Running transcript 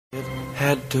It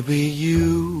had to be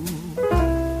you.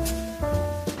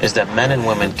 Is that men and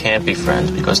women can't be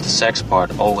friends because the sex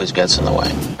part always gets in the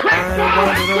way.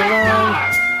 I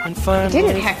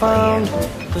didn't heckle you.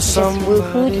 Just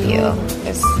woo-hooed you.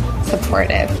 It's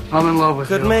supportive. I'm in love with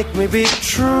Could you. make me be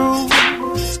true.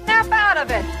 Snap out of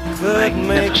it. Could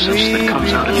make me that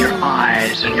comes out of your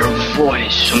eyes and your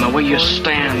voice and the way you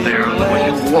stand there and the way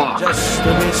you walk. just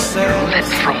to be said. Lit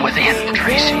from within,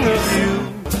 Tracy.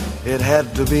 It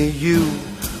had to be you,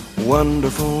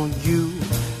 wonderful you.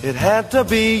 It had to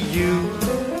be you.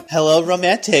 Hello,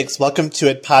 romantics. Welcome to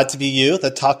It Pod to Be You, the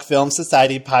Talk Film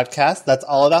Society podcast that's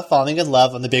all about falling in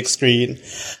love on the big screen.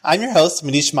 I'm your host,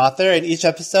 Manish Mathur, and each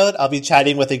episode I'll be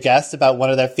chatting with a guest about one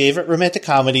of their favorite romantic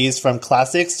comedies from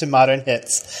classics to modern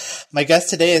hits. My guest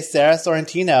today is Sarah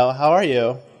Sorrentino. How are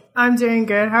you? I'm doing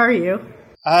good. How are you?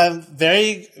 I'm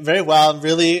very, very well. I'm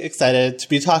really excited to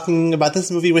be talking about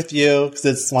this movie with you because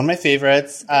it's one of my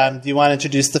favorites. Do you want to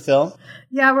introduce the film?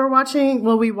 Yeah,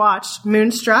 we watched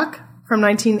Moonstruck from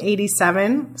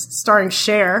 1987, starring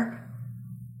Cher.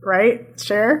 Right?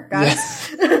 Cher?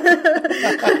 Guys?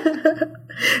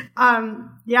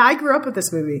 Yeah, I grew up with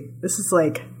this movie. This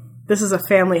is a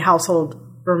family household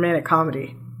romantic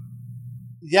comedy.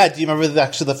 Yeah, do you remember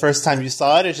the first time you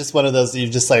saw it? It's just one of those that you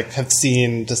just have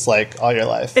seen just all your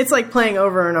life. It's playing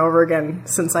over and over again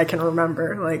since I can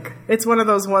remember. It's one of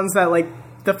those ones that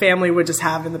the family would just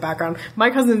have in the background.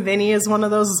 My cousin Vinny is one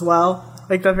of those as well.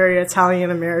 The very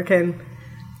Italian-American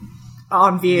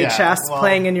on VHS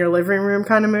playing in your living room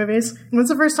kind of movies. When's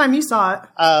the first time you saw it?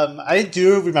 I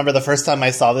do remember the first time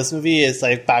I saw this movie is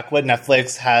back when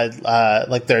Netflix had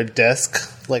their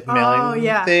disc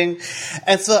mailing thing.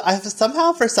 And so I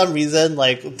somehow for some reason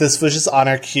this was just on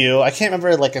our queue. I can't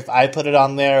remember if I put it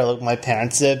on there or my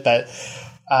parents did, but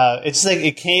it's just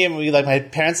it came, my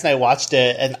parents and I watched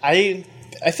it, and I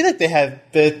feel like they had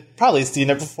probably seen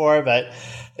it before, but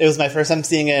it was my first time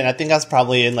seeing it, and I think I was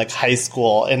probably in high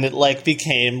school, and it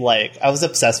became I was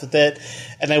obsessed with it,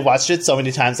 and I watched it so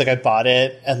many times. I bought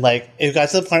it, and it got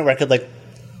to the point where I could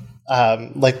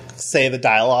say the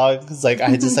dialogue because I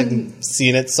had just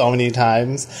seen it so many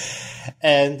times,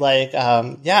 and and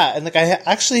I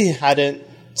actually hadn't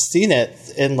seen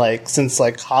it in since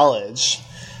college.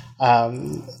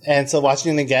 And so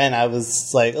watching it again, I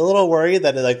was a little worried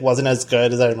that it wasn't as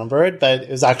good as I remembered, but it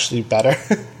was actually better.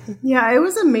 Yeah, it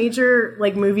was a major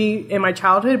movie in my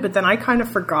childhood, but then I kind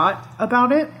of forgot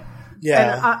about it.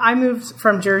 Yeah. And I moved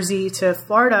from Jersey to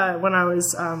Florida when I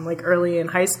was early in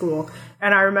high school,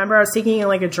 and I remember I was taking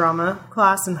a drama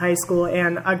class in high school,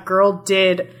 and a girl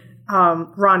did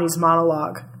Ronnie's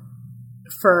monologue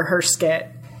for her skit,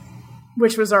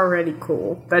 which was already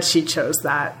cool that she chose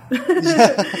that.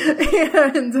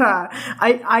 And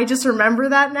I just remember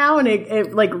that now, and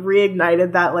it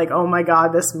reignited that oh my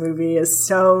god, this movie is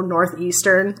so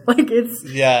Northeastern. It's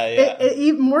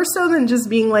it, more so than just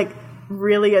being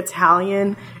really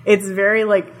Italian. It's very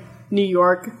New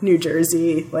York, New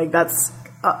Jersey. That's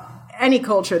any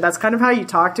culture. That's kind of how you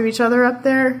talk to each other up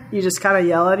there. You just kind of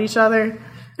yell at each other.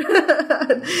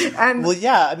 And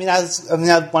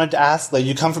I wanted to ask,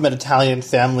 you come from an Italian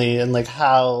family, and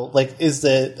how is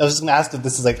it? I was just going to ask if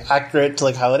this is accurate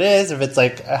to how it is, or if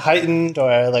it's heightened,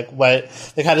 or what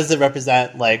how does it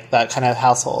represent that kind of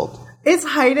household? It's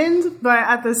heightened, but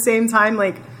at the same time,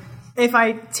 if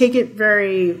I take it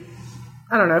very,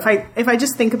 I don't know, if I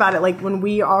just think about it, when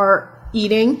we are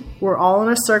eating, we're all in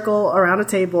a circle around a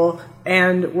table,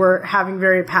 and we're having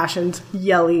very passionate,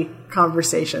 yelly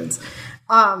conversations.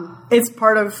 It's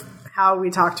part of how we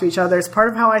talk to each other. It's part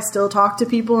of how I still talk to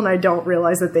people, and I don't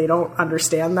realize that they don't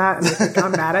understand that, and they think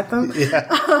I'm mad at them.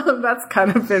 That's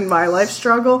kind of been my life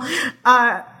struggle.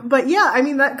 But yeah,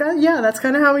 that's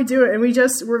kind of how we do it. And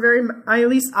we're very, at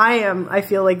least I am, I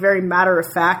feel I feel matter of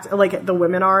fact, the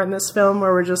women are in this film,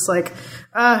 where we're just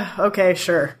okay,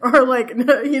 sure. Or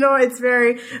it's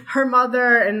very, her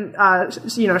mother and,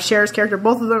 Cher's character,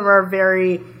 both of them are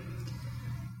very,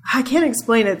 I can't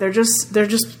explain it. They're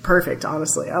just perfect,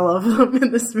 honestly. I love them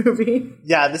in this movie.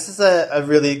 Yeah, this is a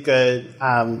really good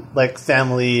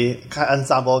family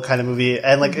ensemble kind of movie,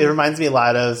 and it reminds me a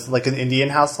lot of an Indian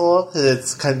household.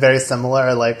 It's kind of very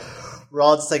similar. We're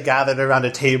all just gathered around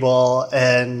a table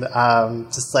and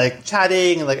just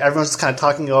chatting, and everyone's just kind of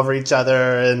talking over each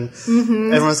other, and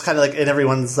everyone's kind of in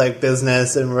everyone's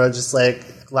business, and we're just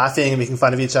laughing and making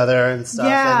fun of each other and stuff.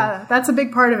 Yeah, that's a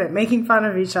big part of it, making fun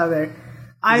of each other.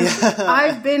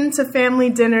 I've been to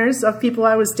family dinners of people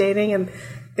I was dating, and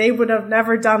they would have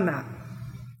never done that.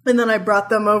 And then I brought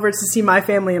them over to see my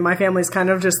family, and my family's kind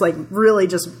of just really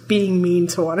just being mean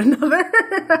to one another.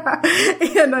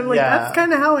 And I'm that's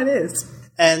kind of how it is.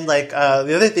 And like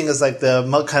the other thing is like the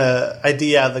kind of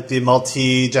idea of like the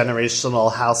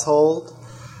multi-generational household.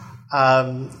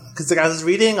 Because like I was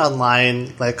reading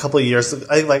online like a couple of years ago,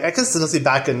 I guess honestly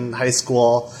back in high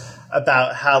school,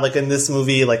 about how like in this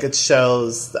movie like it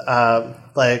shows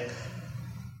like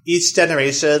each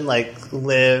generation like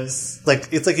lives like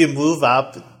it's like you move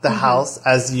up the house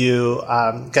as you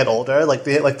get older. Like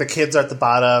the kids are at the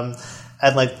bottom,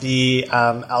 and like the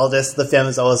eldest of the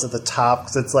family is always at the top.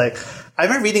 Because it's like I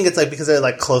remember reading it's like because they're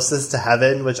like closest to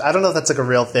heaven, which I don't know if that's like a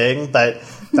real thing, but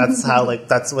that's how like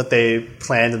that's what they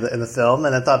planned in the film,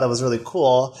 and I thought that was really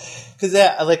cool. Because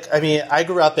yeah, like I mean, I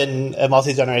grew up in a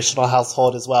multi-generational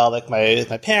household as well, like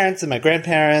my parents and my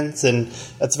grandparents, and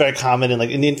that's very common in like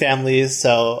Indian families.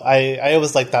 So I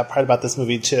always like that part about this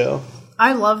movie too.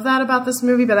 I love that about this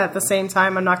movie, but at the same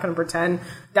time, I'm not going to pretend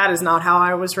that is not how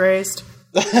I was raised.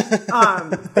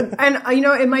 And you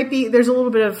know, it might be there's a little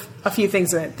bit of a few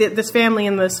things in it. This family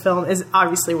in this film is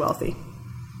obviously wealthy.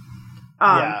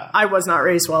 I was not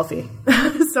raised wealthy,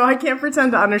 so I can't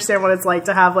pretend to understand what it's like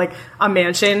to have like a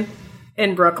mansion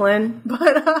in Brooklyn.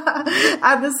 But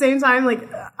at the same time, like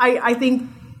I think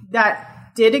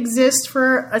that did exist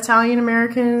for Italian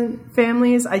American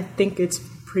families. I think it's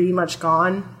pretty much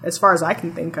gone as far as I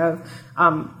can think of.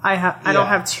 I don't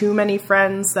have too many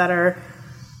friends that are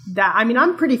that. I mean,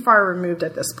 I'm pretty far removed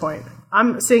at this point.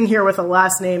 I'm sitting here with a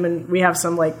last name, and we have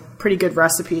some like pretty good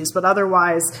recipes, but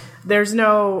otherwise, there's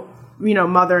no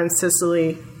mother in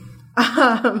Sicily. So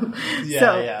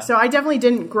I definitely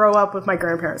didn't grow up with my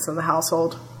grandparents in the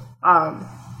household.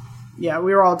 We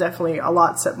were all definitely a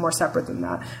lot more separate than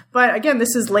that. But again,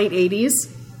 this is late 80s,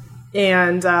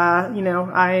 and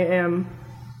I am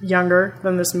younger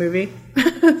than this movie,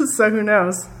 so who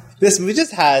knows? This movie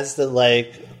just has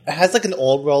an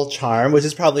old world charm, which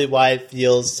is probably why it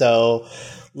feels so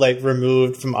like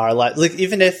removed from our life. Like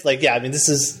even if this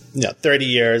is 30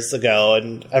 years ago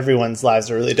and everyone's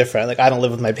lives are really different. Like I don't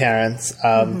live with my parents,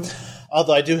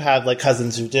 although I do have like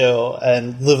cousins who do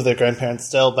and live with their grandparents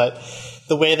still. But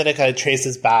the way that it kind of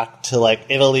traces back to like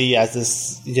Italy as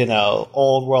this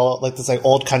old world, like this like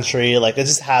old country, like it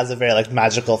just has a very like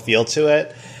magical feel to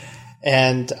it.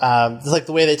 And like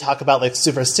the way they talk about like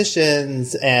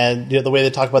superstitions and the way they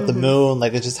talk about the moon,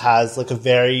 like it just has like a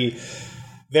very,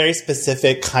 very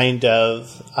specific kind of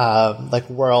like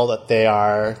world that they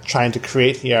are trying to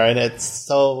create here, and it's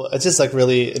just like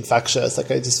really infectious. Like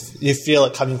you feel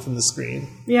it coming from the screen.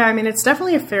 Yeah, I mean it's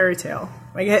definitely a fairy tale.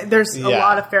 Like there's a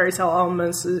lot of fairy tale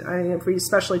elements. I mean, if we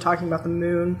especially talking about the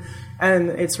moon and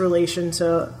its relation to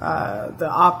the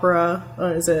opera.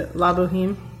 Is it La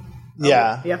Boheme?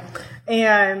 Yeah.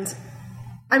 And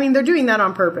I mean, they're doing that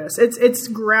on purpose. It's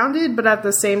grounded, but at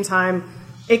the same time,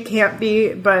 it can't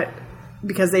be. But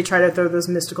because they try to throw those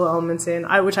mystical elements in,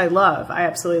 which I love. I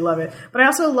absolutely love it. But I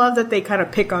also love that they kind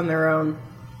of pick on their own,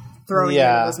 throwing in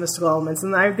those mystical elements.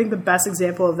 And I think the best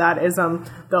example of that is the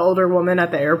older woman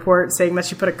at the airport saying that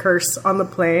she put a curse on the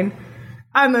plane.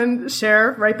 And then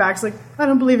Cher right back is like, I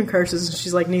don't believe in curses. And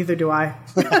she's like, neither do I.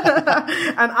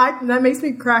 And that makes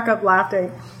me crack up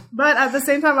laughing. But at the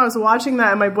same time, I was watching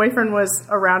that, and my boyfriend was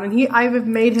around, and I've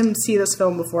made him see this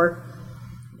film before.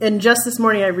 And just this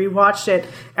morning, I rewatched it,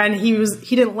 and he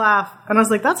didn't laugh, and I was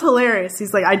like, "That's hilarious."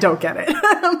 He's like, "I don't get it."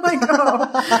 I'm like,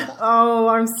 "Oh,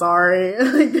 I'm sorry.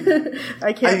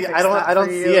 I can't." I don't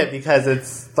see it because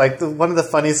it's like one of the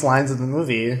funniest lines in the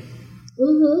movie.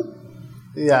 Mm-hmm.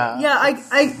 Yeah.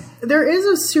 There is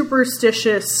a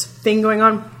superstitious thing going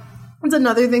on. It's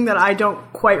another thing that I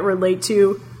don't quite relate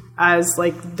to as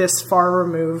like this far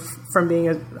removed from being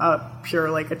a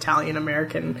pure like Italian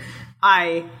American.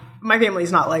 My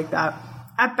family's not like that.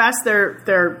 At best,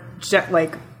 they're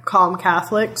like calm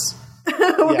Catholics.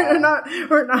 We're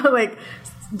not like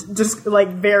just like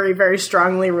very, very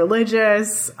strongly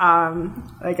religious.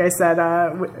 Like I said,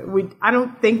 I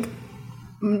don't think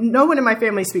no one in my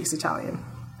family speaks Italian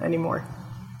anymore.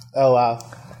 Oh wow,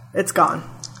 it's gone.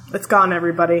 It's gone,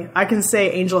 everybody. I can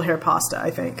say angel hair pasta, I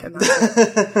think.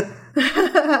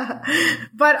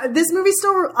 But this movie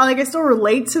I still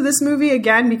relate to this movie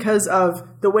again because of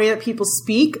the way that people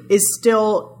speak is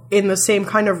still in the same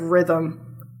kind of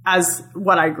rhythm as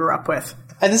what I grew up with.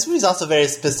 And this movie is also very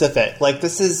specific. Like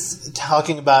this is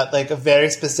talking about like a very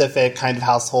specific kind of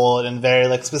household and very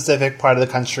like specific part of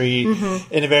the country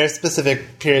in a very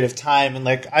specific period of time. And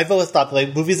like I've always thought that,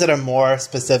 like movies that are more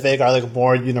specific are like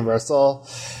more universal.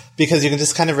 Because you can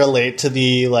just kind of relate to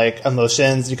the like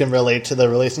emotions, you can relate to the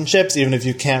relationships, even if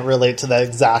you can't relate to the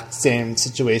exact same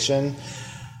situation.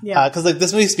 Yeah, because like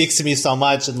this movie speaks to me so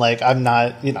much, and like I'm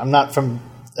not from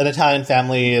an Italian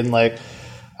family, and like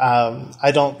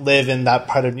I don't live in that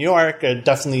part of New York, or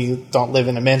definitely don't live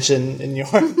in a mansion in New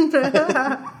York.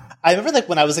 I remember, like,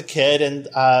 when I was a kid, and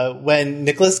when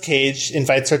Nicolas Cage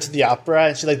invites her to the opera,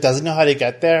 and she, like, doesn't know how to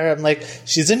get there. I'm like,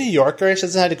 she's a New Yorker, she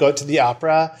doesn't know how to go to the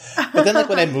opera. But then, like,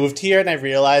 when I moved here, and I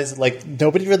realized, like,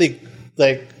 nobody really,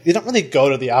 like, you don't really go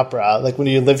to the opera, like, when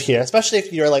you live here, especially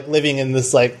if you're, like, living in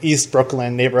this, like, East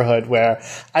Brooklyn neighborhood, where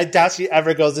I doubt she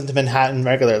ever goes into Manhattan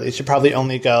regularly. She probably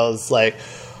only goes, like,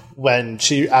 when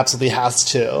she absolutely has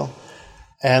to.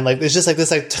 And, like, there's just, like, this,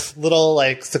 like, little,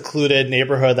 like, secluded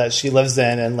neighborhood that she lives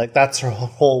in, and, like, that's her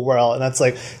whole world. And that's,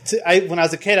 like, when I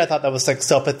was a kid, I thought that was, like,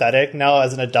 so pathetic. Now,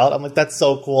 as an adult, I'm like, that's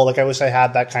so cool. Like, I wish I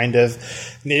had that kind of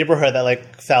neighborhood that,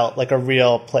 like, felt like a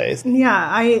real place. Yeah,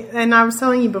 I was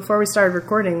telling you before we started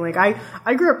recording, like,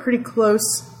 I grew up pretty close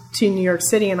to New York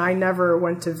City, and I never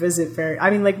went to visit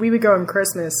like, we would go on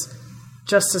Christmas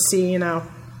just to see, a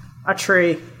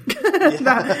tree.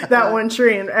 that one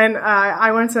tree. And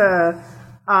I went to...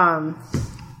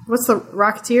 what's the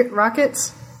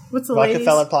Rockets? What's the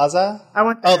Rockefeller Plaza? I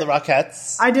went. Oh, the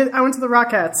Rockettes. I went to the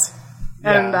Rockettes,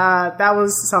 and that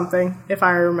was something, if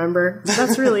I remember.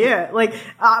 That's really it. Like,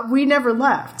 we never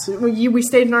left. We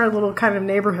stayed in our little kind of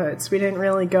neighborhoods. We didn't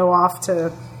really go off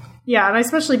to. Yeah, and I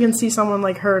especially can see someone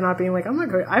like her not being like,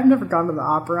 I've never gone to the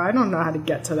opera. I don't know how to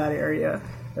get to that area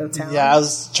of town. Yeah, I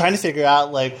was trying to figure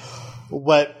out, like,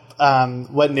 what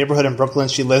neighborhood in Brooklyn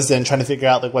she lives in, trying to figure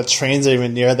out, like, what trains are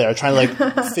even near there, trying to,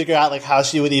 like, figure out, like, how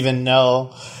she would even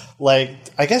know. Like,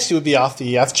 I guess she would be off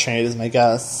the F train is my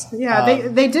guess. Yeah,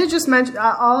 they did just mention,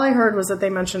 all I heard was that they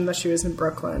mentioned that she was in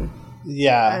Brooklyn.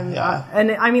 Yeah,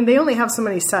 and I mean, they only have so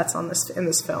many sets in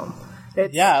this film.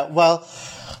 Well,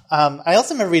 I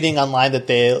also remember reading online that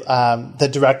the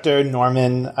director,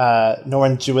 Norman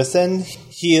Jewison,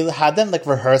 he had them, like,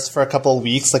 rehearse for a couple of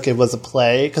weeks like it was a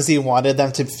play, because he wanted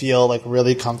them to feel, like,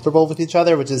 really comfortable with each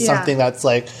other, which is something that's,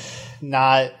 like,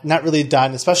 not really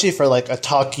done, especially for, like, a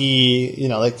talky,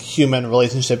 like, human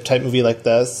relationship type movie like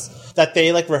this. That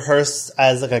they, like, rehearse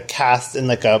as, like, a cast in,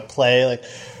 like, a play, like,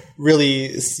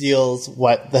 really seals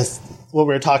what we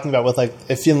were talking about with, like,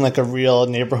 it feeling like a real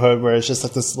neighborhood where it's just,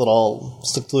 like, this little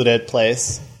secluded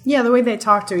place. Yeah, the way they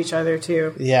talk to each other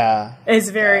too. Yeah,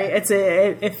 is very.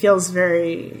 It feels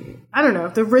very. I don't know.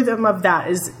 The rhythm of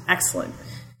that is excellent,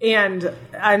 and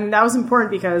that was important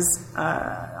because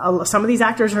some of these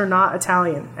actors are not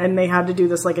Italian, and they had to do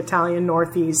this, like, Italian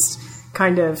Northeast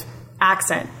kind of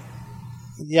accent.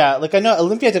 Yeah, like, I know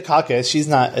Olympia Dukakis, she's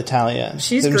not Italian.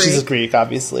 She's Greek. She's Greek,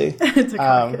 obviously.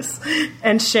 Dukakis.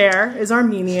 And Cher is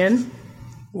Armenian.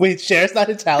 Wait, Cher's not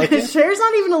Italian? Cher's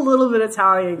not even a little bit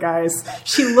Italian, guys.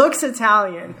 She looks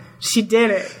Italian. She did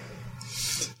it.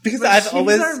 Because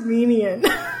she's Armenian.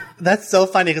 That's so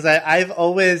funny, because I've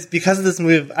always, because of this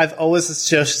movie, I've always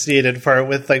associated her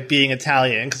with, like, being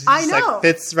Italian. Because I know. Like,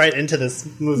 fits right into this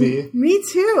movie. Me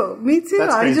too.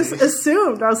 That's I crazy. just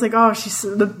assumed. I was like, oh, she's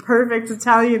the perfect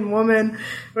Italian woman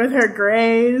with her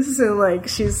grays, and, like,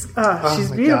 she's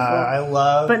beautiful.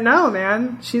 God, But no,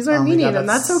 man, she's Armenian, and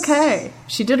that's okay.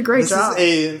 She did a great job. This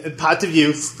is a Pot to View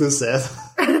exclusive.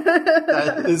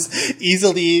 That is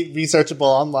easily researchable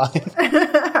online.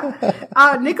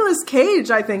 Nicolas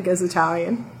Cage, I think, is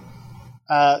Italian.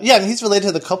 Yeah, and he's related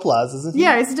to the Coppolas, isn't he?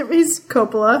 Yeah, he's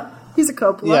Coppola. He's a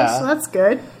Coppola, Yeah. so that's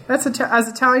good. That's as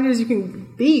Italian as you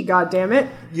can be, goddammit.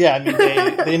 Yeah, I mean,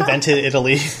 they invented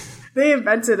Italy. They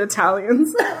invented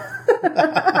Italians.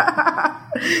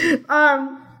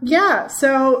 Yeah,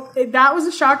 so that was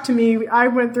a shock to me. I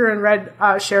went through and read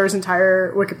Cher's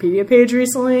entire Wikipedia page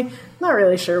recently. Not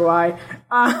really sure why.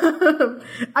 I'm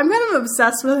kind of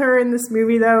obsessed with her in this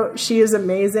movie, though. She is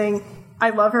amazing.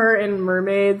 I love her in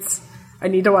Mermaids. I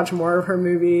need to watch more of her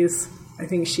movies. I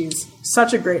think she's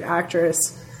such a great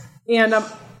actress. And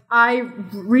I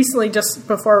recently, just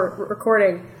before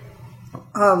recording,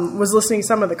 was listening to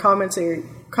some of the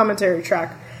commentary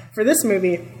track for this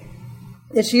movie.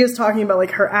 And she is talking about,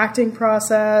 like, her acting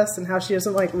process and how she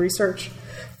doesn't, like, research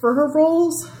for her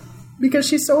roles because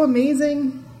she's so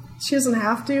amazing. She doesn't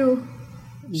have to.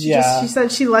 She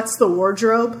said she lets the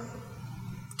wardrobe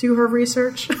do her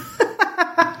research.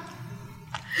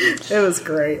 It was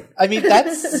great. I mean,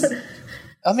 that's...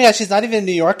 Oh my God, she's not even a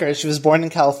New Yorker. She was born in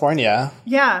California.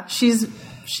 Yeah, she's...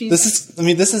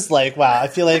 This is like, wow, I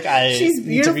feel like I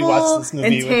need to rewatch this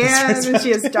movie. And tan, and she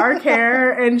has dark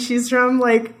hair, and she's from,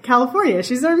 like, California.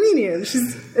 She's Armenian.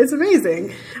 It's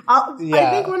amazing. I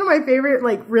think one of my favorite,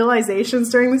 like, realizations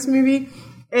during this movie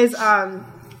is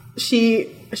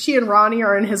she and Ronnie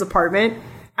are in his apartment,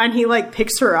 and he, like,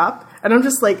 picks her up, and I'm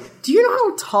just like, do you know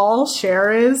how tall Cher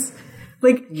is?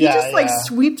 Like, he just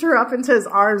sweeped her up into his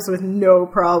arms with no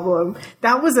problem.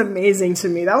 That was amazing to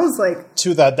me. That was like...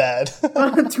 To the bed.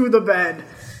 To the bed.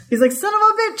 He's like, son of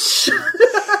a bitch!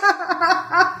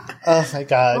 Oh my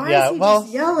god, Why is he just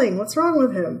yelling? What's wrong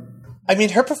with him? I mean,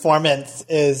 her performance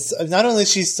is, not only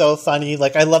she's so funny,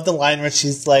 like, I love the line where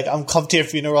she's like, I'm come to your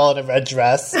funeral in a red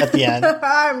dress at the end.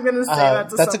 I'm gonna say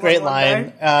that to that's a great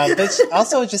line. But she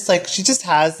also just, like, she just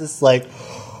has this, like,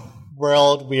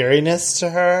 world weariness to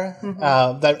her.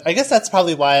 That I guess that's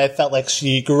probably why I felt like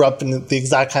she grew up in the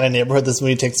exact kind of neighborhood this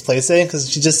movie takes place in, because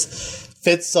she just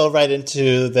fits so right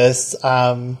into this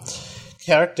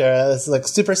character that's like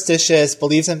superstitious,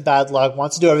 believes in bad luck,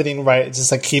 wants to do everything right,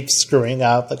 just like keeps screwing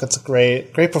up. Like, it's a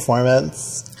great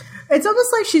performance. It's almost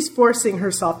like she's forcing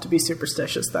herself to be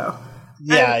superstitious, though.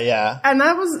 Yeah. And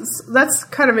that's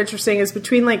kind of interesting, is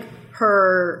between like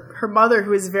her mother,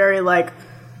 who is very like,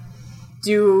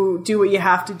 do what you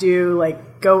have to do,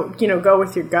 like go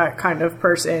with your gut kind of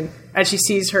person, and she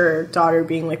sees her daughter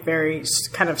being like very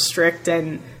kind of strict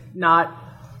and not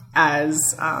as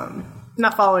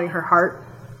not following her heart,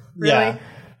 really.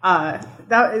 Yeah.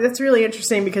 That's really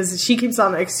interesting, because she keeps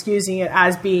on excusing it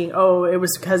as being, it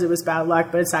was because it was bad luck,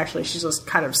 but it's actually she's just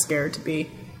kind of scared to be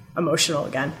emotional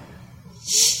again.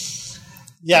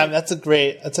 Yeah, that's a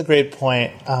great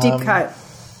point. Deep cut.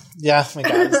 Yeah, oh my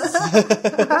God.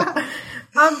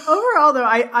 Overall, though,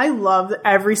 I love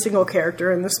every single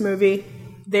character in this movie.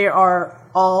 They are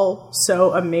all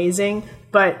so amazing,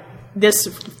 but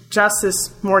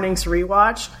this morning's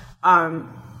rewatch,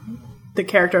 the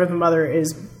character of the mother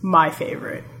is my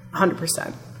favorite,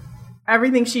 100%.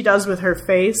 Everything she does with her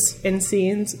face in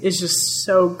scenes is just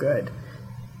so good.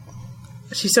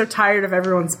 She's so tired of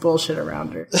everyone's bullshit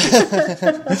around her.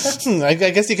 I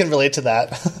guess you can relate to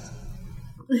that.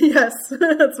 Yes,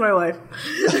 that's my life.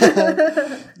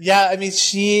 Yeah, I mean,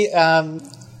 she...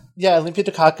 Olympia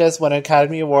Dukakis won an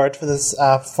Academy Award for this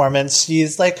performance.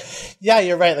 She's like, yeah,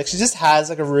 you're right. Like, she just has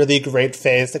like a really great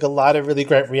face, like a lot of really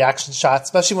great reaction shots,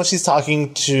 especially when she's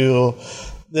talking to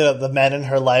the men in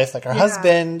her life, like her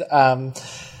husband,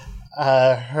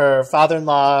 her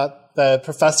father-in-law, the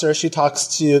professor she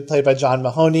talks to, played by John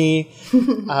Mahoney,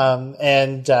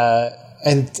 and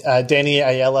Danny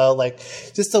Aiello. Like,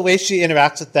 just the way she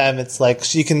interacts with them, it's like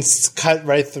she can cut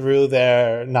right through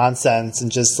their nonsense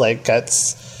and just like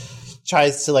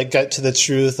tries to like get to the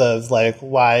truth of like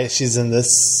why she's in this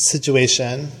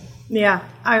situation. Yeah,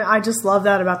 I just love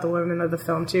that about the women of the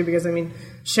film too, because I mean,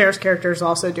 Cher's character is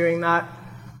also doing that.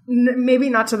 Maybe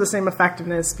not to the same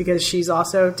effectiveness, because she's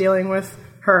also dealing with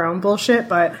her own bullshit,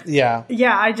 but yeah,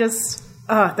 I just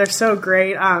they're so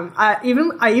great. I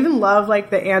even love like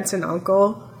the aunt and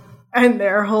uncle and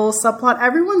their whole subplot.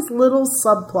 Everyone's little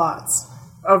subplots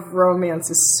of romance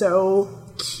is so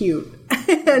cute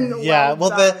and the aunt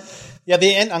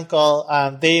and uncle,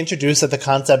 they introduced the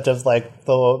concept of like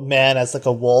the man as like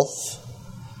a wolf,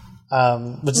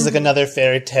 which is like another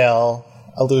fairy tale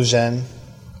allusion.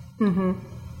 And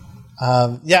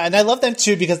I love them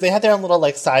too, because they had their own little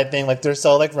like side thing. Like, they're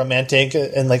so like romantic,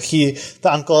 and like the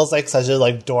uncle is like such a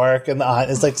like dork, and the aunt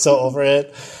is like so over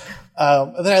it.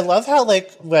 And then I love how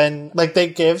like when like they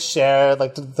give Cher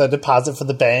like the deposit for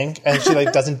the bank, and she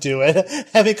like doesn't do it,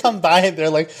 and they come by and they're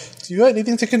like, "Do you have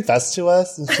anything to confess to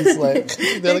us?" And she's like,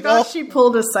 "They're like, oh, she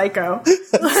pulled a psycho."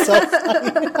 That's so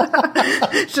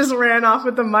funny. Just ran off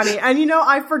with the money, and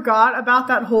I forgot about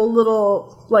that whole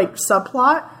little like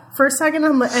subplot for a second,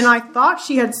 and I thought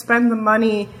she had spent the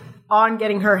money on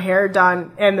getting her hair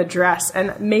done and the dress,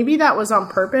 and maybe that was on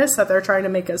purpose, that they're trying to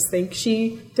make us think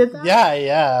she did that.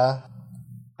 Yeah.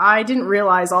 I didn't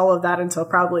realize all of that until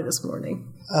probably this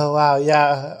morning. Oh, wow,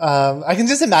 yeah. I can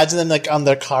just imagine them, like, on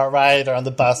their car ride or on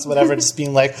the bus, whatever, just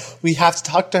being like, we have to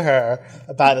talk to her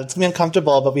about it. It's going to be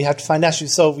uncomfortable, but we have to find out.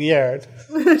 She's so weird.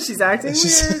 She's acting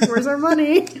weird. Where's our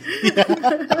money?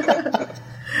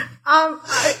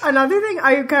 Another thing,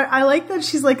 I like that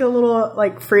she's like a little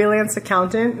like freelance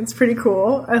accountant. It's pretty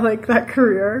cool. I like that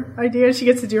career idea. She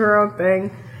gets to do her own thing.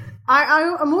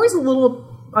 I'm always a little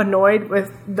annoyed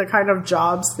with the kind of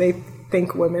jobs they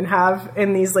think women have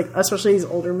in these, like, especially these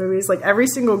older movies. Like, every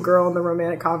single girl in the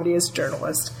romantic comedy is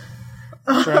journalist.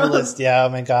 Yeah, oh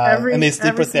my God. And they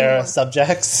sleep with their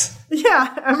subjects.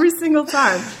 Yeah, every single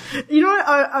time. You know what?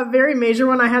 A very major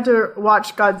one, I had to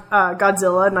watch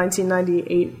Godzilla,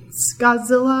 1998's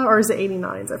Godzilla, or is it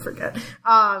 89's? I forget.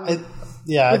 I think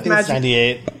it's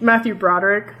 98. Matthew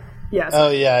Broderick. Yes. Oh,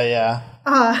 yeah.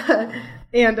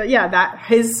 That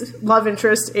his love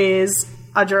interest is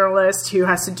a journalist who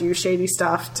has to do shady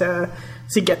stuff to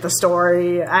get the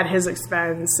story at his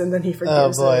expense, and then he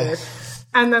forgives her.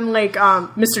 And then, like,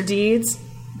 Mr. Deeds,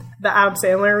 the Adam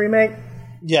Sandler remake.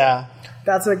 Yeah.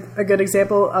 That's a good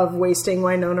example of wasting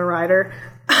Winona Ryder.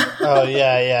 Oh,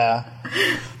 yeah.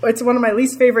 It's one of my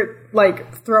least favorite,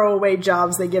 like, throwaway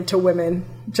jobs they give to women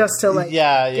just to, like, give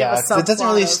a subplot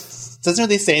it doesn't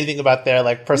really say anything about their,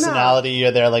 like, personality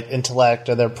or their, like, intellect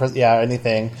or their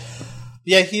anything.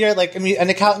 Yeah, here, like, I mean,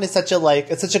 an accountant is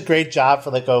it's such a great job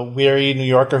for, like, a weary New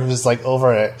Yorker who's, like,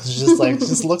 over it. It's just, like,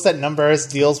 just looks at numbers,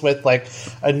 deals with, like,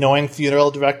 annoying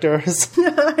funeral directors.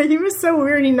 He was so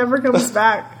weird, he never comes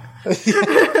back.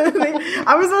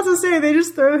 I was about to say, they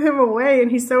just throw him away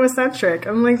and he's so eccentric.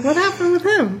 I'm like, what happened with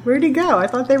him? Where'd he go? I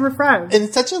thought they were friends. And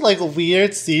it's such a, like,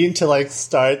 weird scene to, like,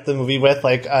 start the movie with,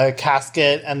 like, a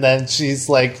casket and then she's,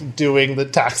 like, doing the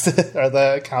taxes or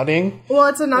the accounting. Well,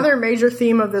 it's another major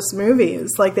theme of this movie.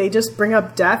 It's like they just bring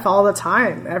up death all the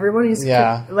time. Everybody's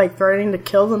like threatening to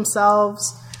kill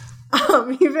themselves.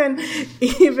 Even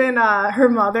her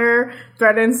mother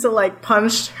threatens to, like,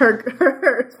 punch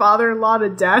her father-in-law to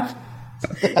death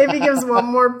if he gives one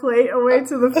more plate away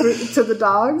to the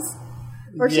dogs.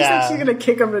 Or she's like, she's gonna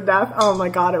kick him to death. Oh my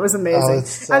god, it was amazing.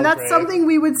 So and that's great. something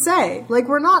we would say. Like,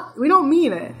 we don't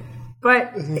mean it.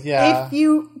 But if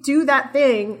you do that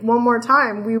thing one more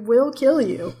time, we will kill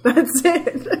you. That's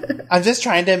it. I'm just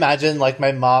trying to imagine, like,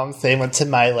 my mom saying it to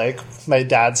my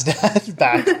dad's dad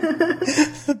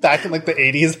back in, like, the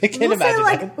 80s. I can't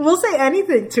imagine it. We'll say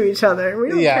anything to each other. We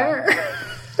don't care.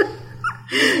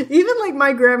 Even, like,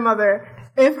 my grandmother,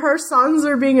 if her sons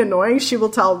are being annoying, she will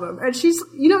tell them. And she's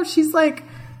like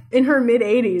in her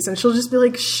mid-80s, and she'll just be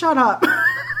like, shut up.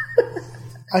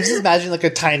 I just imagine, like,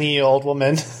 a tiny old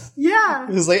woman. Yeah.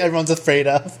 Who's, like, everyone's afraid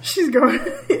of. She's going,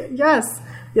 yes.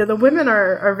 Yeah, the women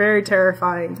are very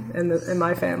terrifying in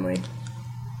my family.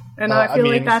 And I feel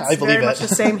like that's very much the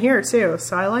same here, too.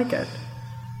 So I like it.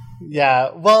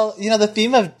 Yeah. Well, the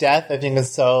theme of death, I think,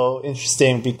 is so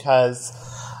interesting because,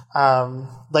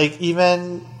 like,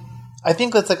 even... I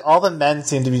think it's, like, all the men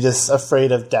seem to be just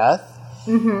afraid of death.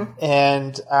 Mm-hmm.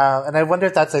 And I wonder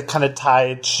if that's, like, kind of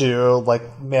tied to,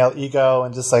 like, male ego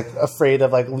and just, like, afraid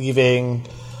of, like, leaving...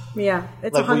 Yeah,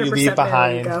 it's like 100%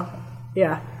 male ego.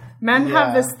 Yeah. Men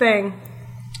have this thing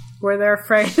where they're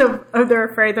afraid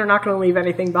they're not going to leave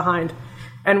anything behind.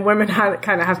 And women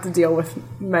kind of have to deal with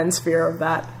men's fear of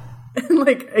that and,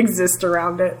 like, exist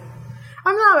around it.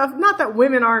 Not that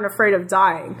women aren't afraid of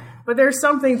dying, but there's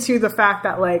something to the fact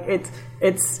that, like,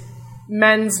 it's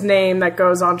men's name that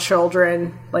goes on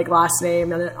children, like last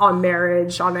name, and on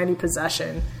marriage, on any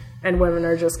possession, and women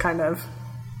are just kind of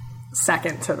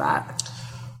second to that.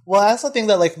 Well, I also think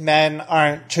that, like, men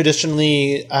aren't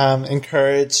traditionally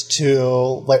encouraged to,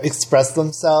 like, express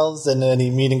themselves in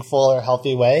any meaningful or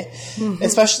healthy way,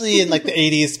 especially in, like, the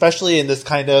 80s, especially in this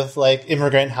kind of, like,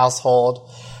 immigrant household,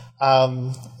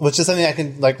 which is something I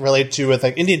can, like, relate to with,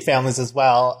 like, Indian families as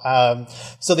well.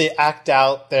 So they act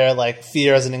out their, like,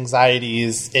 fears and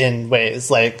anxieties in ways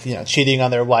like, cheating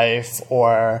on their wife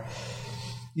or,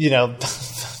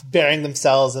 burying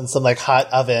themselves in some, like,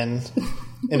 hot oven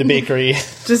in a bakery.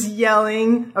 Just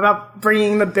yelling about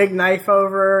bringing the big knife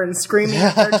over and screaming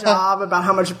at their job about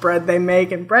how much bread they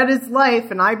make. And bread is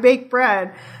life, and I bake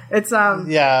bread. It's,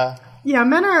 Yeah,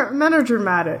 men are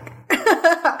dramatic.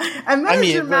 And men are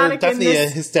dramatic definitely a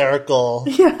hysterical.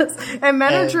 Yes, and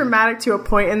men are dramatic to a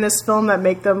point in this film that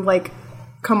make them, like,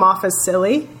 come off as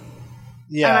silly.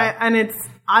 Yeah, and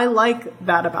I like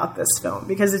that about this film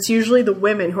because it's usually the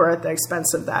women who are at the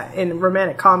expense of that in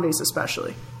romantic comedies,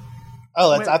 especially. Oh,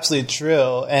 that's absolutely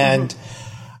true. And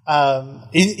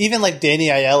even, like, Danny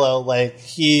Aiello, like,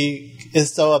 he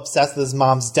is so obsessed with his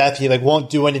mom's death, he, like, won't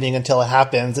do anything until it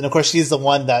happens. And, of course, she's the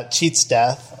one that cheats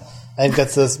death and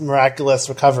gets this miraculous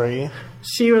recovery.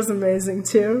 She was amazing,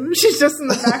 too. She's just in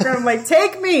the background, like,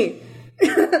 take me!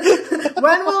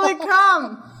 When will it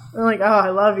come? I'm like, oh, I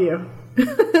love you.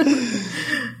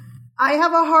 I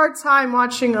have a hard time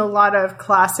watching a lot of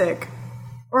classic,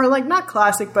 or, like, not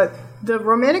classic, but the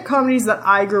romantic comedies that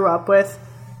I grew up with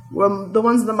were the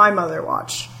ones that my mother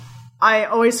watched. I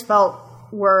always felt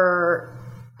were,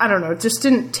 I don't know, just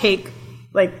didn't take,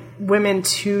 like, women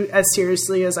too as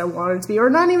seriously as I wanted to be,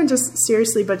 or not even just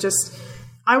seriously, but just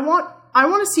I want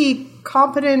to see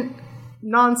competent,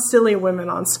 non-silly women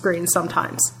on screen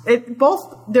sometimes.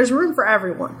 There's room for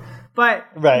everyone, but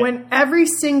when every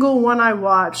single one I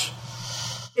watch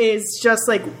is just,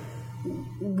 like,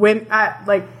 women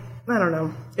like, I don't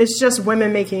know. It's just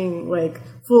women making, like,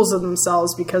 fools of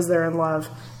themselves because they're in love.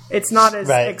 It's not as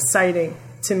exciting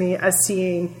to me as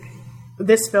seeing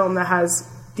this film that has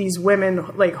these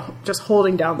women, like, just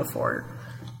holding down the fort,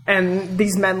 and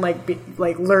these men, like,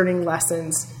 learning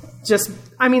lessons. Just,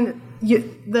 I mean,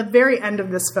 the very end of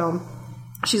this film,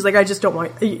 she's like, I just don't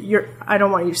want I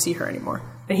don't want you to see her anymore.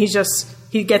 And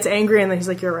he gets angry, and then he's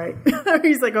like, you're right.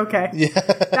 He's like, okay. Yeah.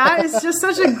 That is just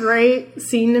such a great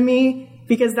scene to me,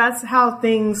 because that's how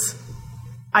things,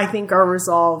 I think, are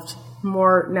resolved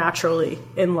more naturally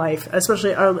in life,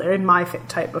 especially in my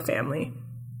type of family,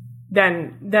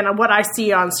 than what I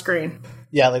see on screen.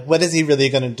 Yeah, like, what is he really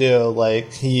going to do?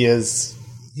 Like, he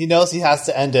knows he has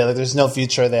to end it. Like, there's no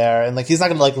future there. And, like, he's not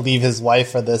going to, like, leave his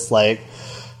wife for this, like,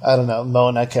 I don't know,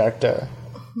 Mona character.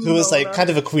 Who was, like, kind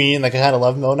of a queen. Like, I kind of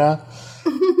love Mona.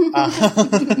 I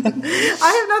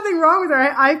have nothing wrong with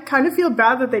her. I kind of feel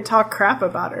bad that they talk crap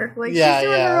about her. Like, she's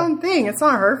doing her own thing. It's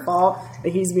not her fault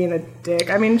that he's being a dick.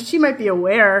 I mean, she might be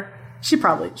aware.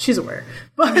 She's aware.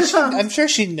 But I'm sure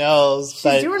she knows.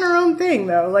 She's doing her own thing,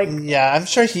 though. Like, yeah, I'm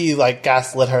sure he, like,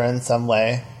 gaslit her in some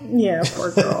way. Yeah,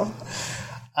 poor girl.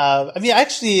 I mean,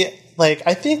 actually, like,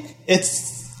 I think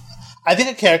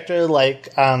a character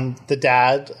like the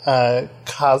dad,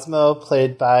 Cosmo,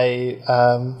 played by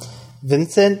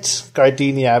Vincent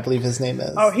Gardenia, I believe his name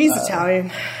is. Oh, he's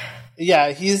Italian.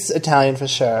 Yeah, he's Italian for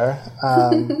sure.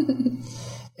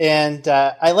 And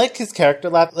I like his character.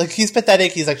 Like, he's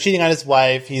pathetic. He's, like, cheating on his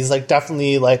wife. He's, like,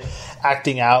 definitely, like,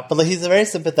 acting out. But, like, he's a very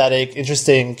sympathetic,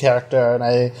 interesting character. And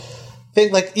I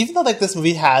think, like, even though, like, this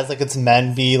movie has, like, its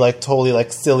men be, like, totally,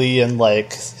 like, silly and,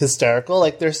 like, hysterical,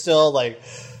 like, they're still, like,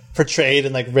 portrayed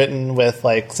and, like, written with,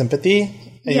 like,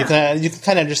 sympathy. And you can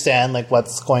kind of understand, like,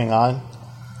 what's going on.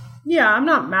 Yeah, I'm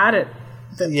not mad at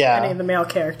any of the male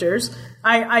characters.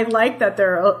 I like that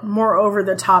they're more over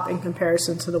the top in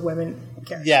comparison to the women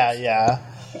characters. Yeah.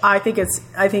 I think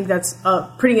that's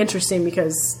pretty interesting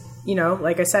because, you know,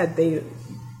 like I said,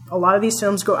 a lot of these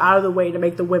films go out of the way to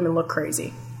make the women look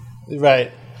crazy.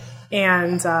 Right.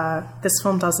 And this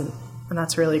film doesn't, and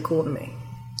that's really cool to me.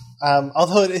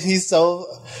 Although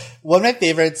one of my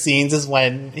favorite scenes is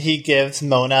when he gives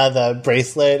Mona the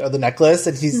bracelet or the necklace,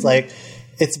 and he's like,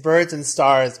 it's birds and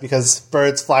stars because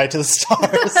birds fly to the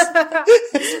stars.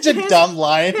 It's such a dumb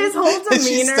line. His whole demeanor.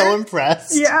 She's so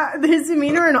impressed. Yeah, his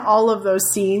demeanor in all of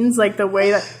those scenes, like the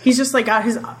way that he's just like got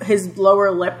his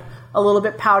lower lip a little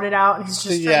bit pouted out, and he's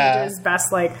just trying to do his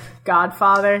best, like,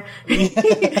 Godfather.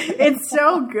 It's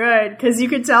so good because you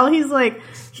could tell he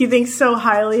thinks so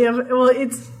highly of. Well,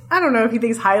 I don't know if he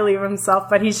thinks highly of himself,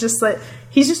 but he's just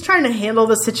trying to handle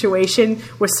the situation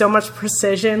with so much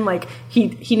precision. Like,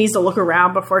 he needs to look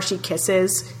around before she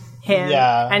kisses him.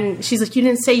 Yeah. And she's like, you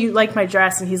didn't say you liked my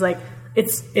dress. And he's like,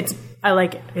 I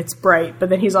like it. It's bright. But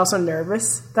then he's also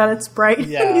nervous that it's bright.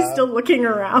 Yeah. And he's still looking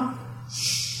around.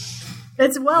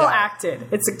 It's well acted.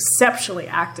 It's exceptionally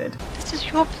acted. This is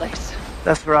your place.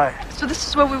 That's right. So this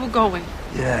is where we were going.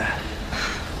 Yeah.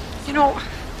 You know,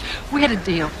 we had a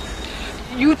deal.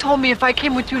 You told me if I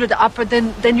came with you to the opera,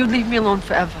 then you'd leave me alone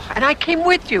forever. And I came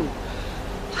with you.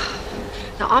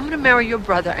 Now, I'm going to marry your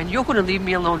brother, and you're going to leave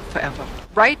me alone forever.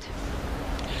 Right?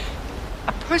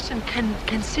 A person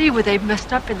can see where they've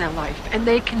messed up in their life, and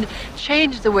they can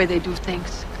change the way they do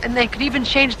things. And they could even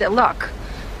change their luck.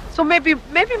 So maybe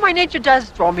my nature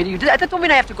does draw me to you. That don't mean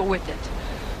I have to go with it.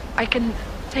 I can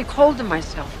take hold of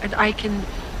myself, and I can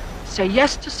say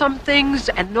yes to some things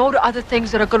and no to other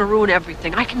things that are going to ruin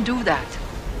everything. I can do that.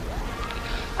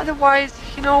 Otherwise,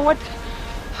 you know, what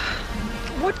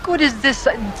good is this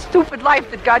stupid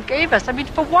life that God gave us? I mean,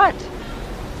 for what?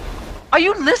 Are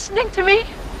you listening to me?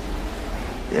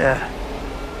 Yeah.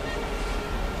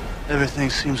 Everything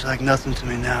seems like nothing to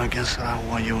me now against what I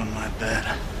want you in my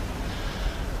bed.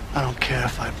 I don't care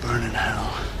if I burn in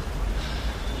hell.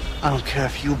 I don't care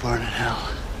if you burn in hell.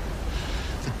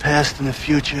 The past and the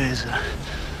future is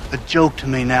a joke to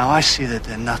me now. I see that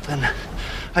they're nothing.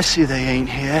 I see they ain't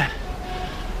here.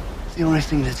 The only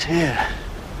thing that's here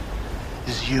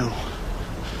is you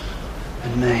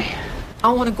and me.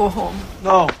 I want to go home.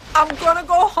 No. I'm going to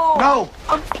go home. No.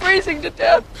 I'm freezing to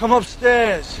death. Come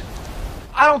upstairs.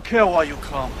 I don't care why you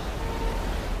come.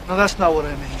 No, that's not what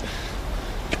I mean.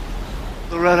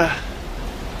 Loretta,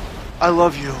 I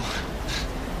love you.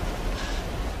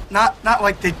 Not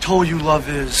like they told you love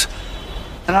is.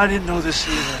 And I didn't know this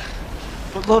either.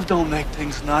 But love don't make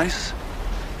things nice.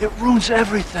 It ruins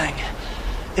everything.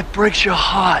 It breaks your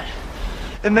heart.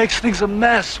 It makes things a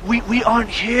mess. We aren't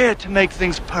here to make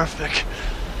things perfect.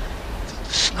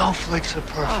 The snowflakes are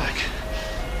perfect.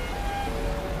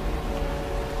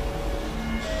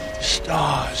 The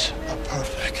stars are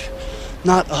perfect.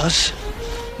 Not us.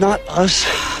 Not us.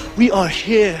 We are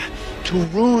here to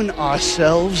ruin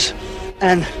ourselves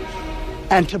and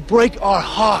to break our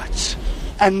hearts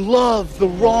and love the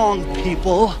wrong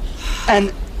people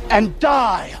and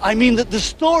die. I mean that the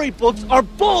storybooks are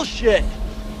bullshit.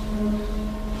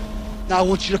 Now I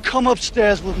want you to come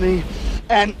upstairs with me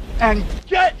and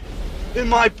get in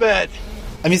my bed.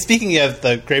 I mean, speaking of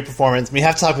the great performance, we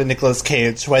have to talk about Nicolas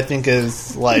Cage, who I think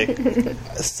is, like,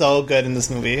 so good in this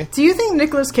movie. Do you think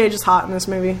Nicolas Cage is hot in this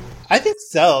movie? I think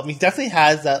so. I mean, he definitely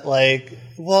has that, like,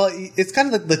 well, it's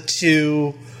kind of like the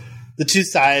two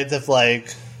sides of,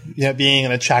 like, you know, being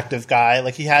an attractive guy.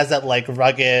 Like, he has that, like,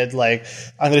 rugged, like,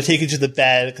 I'm going to take you to the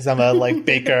bed because I'm a, like,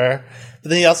 baker. But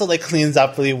then he also, like, cleans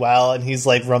up really well, and he's,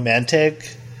 like,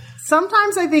 romantic.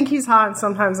 Sometimes I think he's hot, and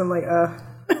sometimes I'm like,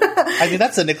 I mean,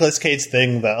 that's a Nicolas Cage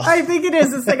thing, though. I think it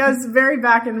is. It's like I was very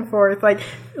back and forth. Like,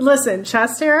 listen,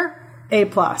 chest hair, A+,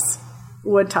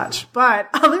 would touch. But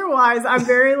otherwise, I'm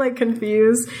very, like,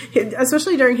 confused.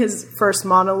 Especially during his first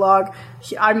monologue.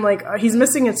 I'm like, he's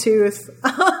missing a tooth.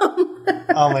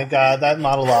 Oh my god, that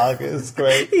monologue is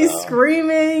great. He's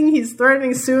screaming. He's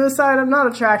threatening suicide. I'm not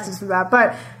attracted to that.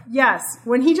 But yes,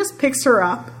 when he just picks her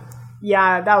up,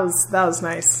 yeah, that was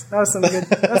nice. That was some good.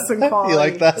 That's some quality. You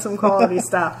like that? Some quality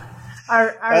stuff.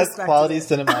 I That's quality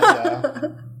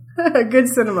cinema. Yeah, good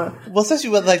cinema. Well, especially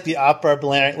with like the opera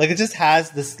blaring, like it just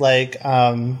has this like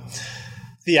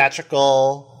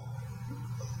theatrical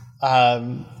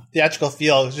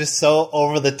feel. It's just so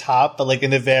over the top, but like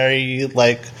in a very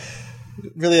like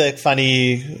really like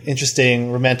funny,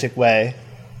 interesting, romantic way.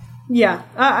 Yeah,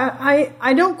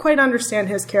 I don't quite understand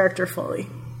his character fully.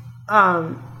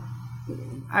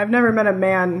 I've never met a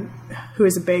man who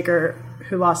is a baker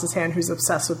who lost his hand who's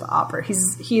obsessed with the opera.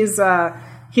 He's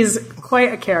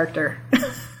quite a character.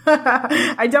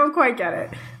 I don't quite get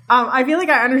it. I feel like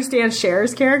I understand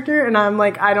Cher's character, and I'm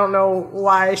like, I don't know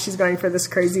why she's going for this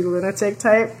crazy lunatic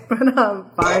type, but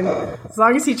fine. As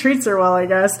long as he treats her well, I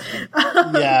guess.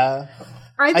 Yeah.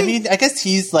 I mean, I guess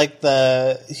he's like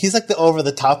the over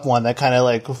the top one that kind of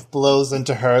like blows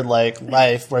into her like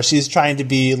life, where she's trying to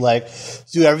be like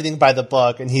do everything by the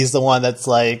book, and he's the one that's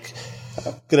like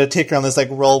gonna take her on this like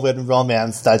whirlwind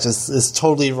romance that just is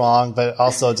totally wrong, but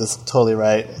also just totally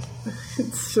right.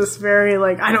 It's just very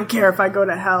like, I don't care if I go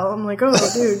to hell. I'm like, oh,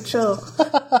 dude, chill.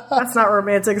 That's not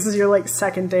romantic. This is your like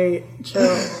second date.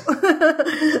 Chill.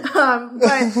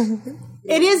 But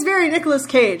it is very Nicolas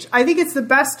Cage. I think it's the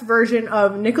best version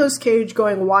of Nicolas Cage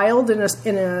going wild in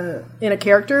a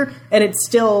character, and it's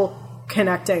still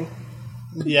connecting.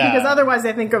 Yeah. Because otherwise,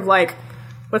 I think of like,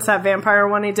 what's that vampire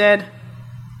one he did?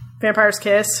 Vampire's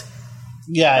Kiss.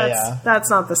 Yeah, That's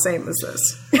not the same as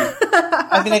this.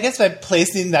 I mean, I guess by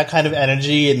placing that kind of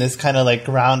energy in this kind of like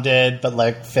grounded but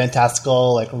like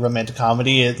fantastical like romantic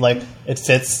comedy, it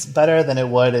fits better than it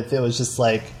would if it was just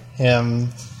like him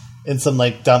in some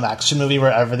like dumb action movie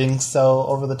where everything's so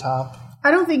over the top.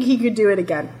 I don't think he could do it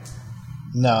again.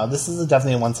 No, this is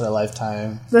definitely a once in a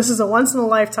lifetime. This is a once in a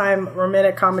lifetime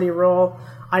romantic comedy role.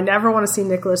 I never want to see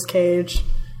Nicolas Cage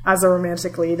as a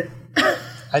romantic lead.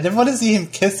 I never want to see him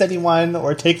kiss anyone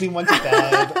or take anyone to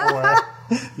bed or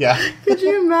yeah. Could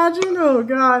you imagine? Oh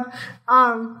god.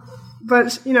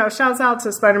 But you know, shouts out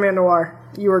to Spider-Man Noir.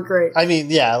 You were great. I mean,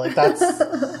 yeah, like that's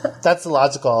the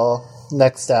logical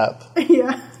next step.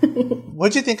 Yeah.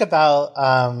 What'd you think about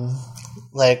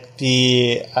like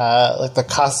the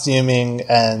costuming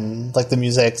and like the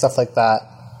music, stuff like that?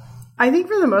 I think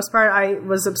for the most part I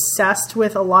was obsessed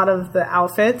with a lot of the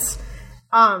outfits.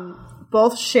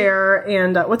 Both Cher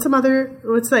and what's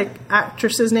like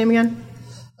actress's name again?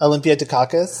 Olympia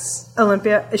Dukakis.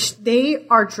 Olympia. They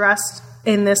are dressed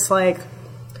in this like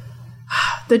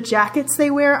the jackets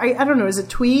they wear. I don't know. Is it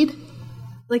tweed?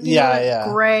 Like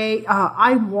gray.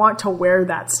 I want to wear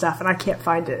that stuff, and I can't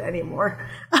find it anymore.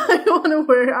 I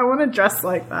want to dress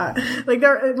like that. Like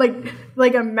they're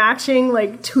like a matching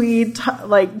like tweed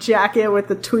like jacket with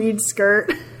the tweed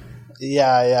skirt.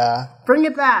 Yeah. Bring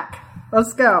it back.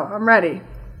 Let's go. I'm ready.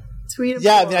 Tweet.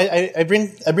 Yeah, I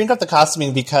mean, I bring up the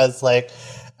costuming because, like,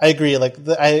 I agree. Like,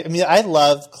 I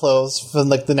love clothes from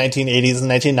like the 1980s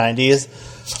and 1990s,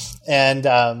 and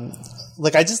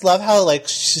like I just love how like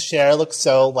Cher looks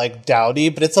so like dowdy,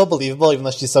 but it's so believable even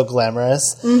though she's so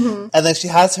glamorous. Mm-hmm. And then she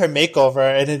has her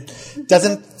makeover, and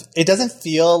it doesn't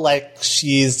feel like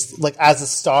she's like as a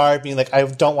star being like, I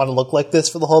don't want to look like this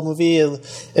for the whole movie.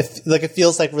 It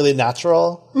feels like really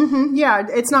natural. Mm-hmm. Yeah,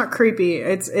 it's not creepy.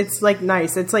 It's like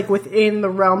nice. It's like within the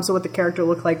realms of what the character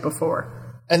looked like before.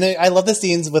 And then I love the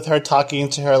scenes with her talking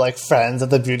to her like friends at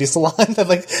the beauty salon that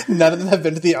like none of them have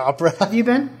been to the opera. Have you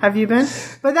been?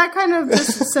 But that kind of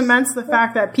just cements the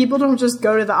fact that people don't just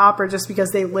go to the opera just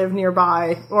because they live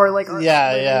nearby or like live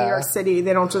in New York City.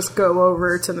 They don't just go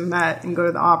over to the Met and go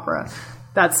to the opera.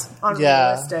 that's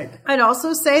unrealistic. Yeah. I'd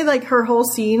also say, like, her whole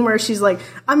scene where she's like,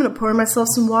 I'm going to pour myself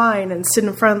some wine and sit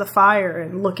in front of the fire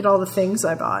and look at all the things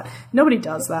I bought. Nobody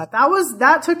does that.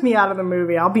 That took me out of the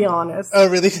movie, I'll be honest. Oh,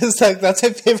 really? Because, like, that's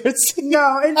my favorite scene.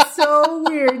 No, it's so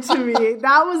weird to me.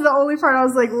 That was the only part I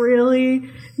was like, really?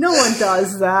 No one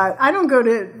does that. I don't go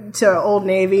to Old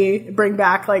Navy, bring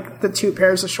back, like, the 2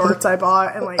 pairs of shorts I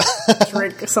bought and, like,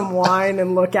 drink some wine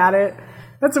and look at it.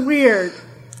 That's weird.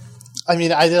 I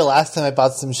mean, I did it last time I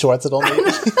bought some shorts at Old Navy.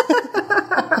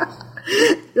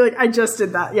 You're like, I just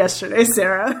did that yesterday,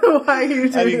 Sarah. Why are you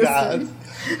doing this?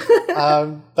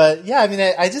 But yeah, I mean,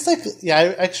 I just like, yeah,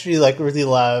 I actually like really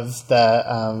love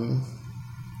the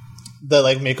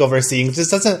like makeover scene. It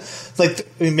just doesn't like,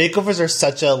 I mean, makeovers are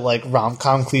such a like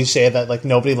rom-com cliche that like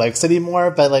nobody likes anymore.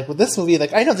 But like with this movie,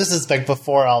 like I know this is like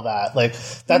before all that. Like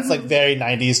that's like very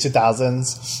 90s,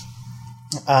 2000s.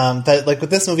 But like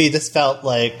with this movie, this felt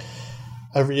like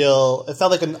it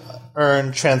felt like an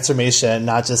earned transformation,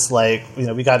 not just like, you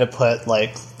know, we got to put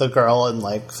like the girl in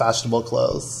like fashionable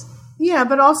clothes. Yeah,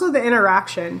 but also the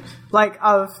interaction, like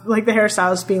of like the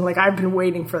hairstylist being like, I've been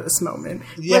waiting for this moment.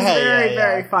 Yeah, was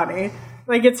very funny.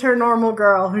 Like it's her normal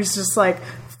girl who's just like,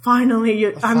 finally,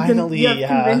 I've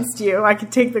convinced you. I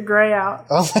could take the gray out.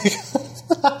 Oh my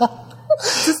god!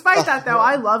 Despite that, though,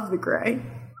 I love the gray.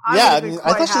 I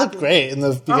thought she looked great in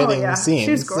the beginning scene.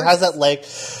 She was gorgeous. It has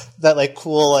that like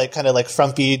cool, like kind of like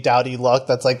frumpy, dowdy look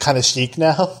that's like kind of chic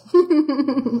now.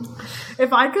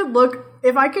 If I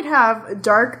could have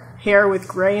dark hair with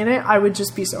gray in it, I would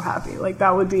just be so happy. Like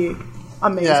that would be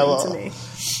amazing to me.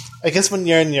 I guess when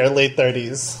you're in your late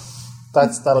 30s,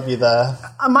 that'll be the...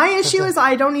 my issue is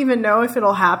I don't even know if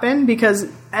it'll happen because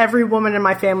every woman in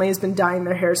my family has been dyeing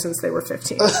their hair since they were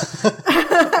 15.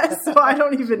 So I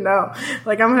don't even know.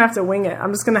 Like, I'm going to have to wing it.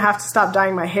 I'm just going to have to stop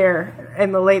dyeing my hair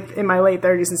in my late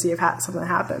 30s and see if something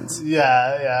happens.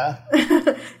 Yeah.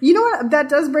 You know what? That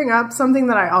does bring up something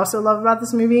that I also love about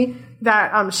this movie,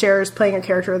 that Cher is playing a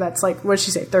character that's like, what did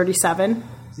she say, 37?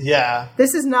 Yeah.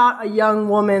 This is not a young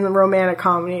woman romantic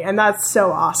comedy, and that's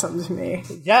so awesome to me.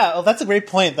 Yeah, well, that's a great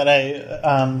point that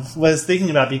I was thinking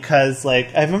about because,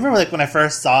 like, I remember, like, when I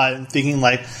first saw it and thinking,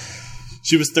 like,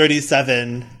 she was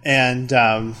 37, and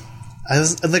I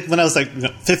was, like, when I was, like,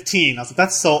 15, I was like,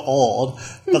 that's so old.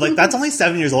 But, like, that's only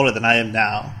 7 years older than I am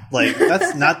now. Like,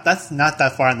 that's not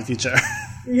that far in the future.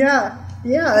 Yeah,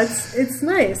 it's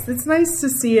nice. It's nice to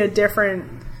see a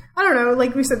different... I don't know,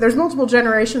 like we said, there's multiple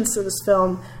generations to this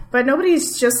film, but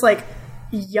nobody's just, like,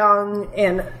 young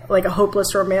and, like, a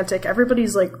hopeless romantic.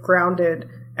 Everybody's, like, grounded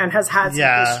and has had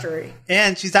some history.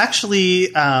 And she's actually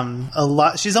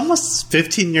she's almost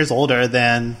 15 years older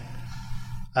than...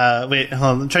 wait, hold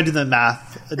on, I'm trying to do the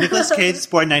math. Nicolas Cage was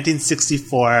born in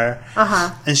 1964,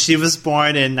 and she was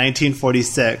born in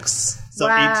 1946. So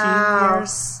wow. 18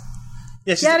 years?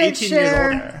 Yeah, she's 18 years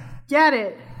older. Get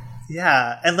it.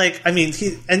 Yeah, and like, I mean,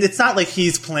 and it's not like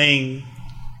he's playing,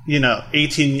 18. I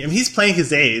mean, he's playing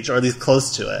his age, or at least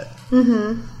close to it.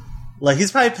 Mm-hmm. Like,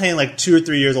 he's probably playing like 2 or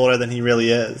 3 years older than he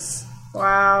really is.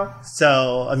 Wow.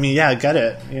 So, I mean, yeah, get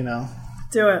it,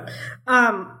 Do it.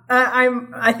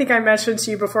 I think I mentioned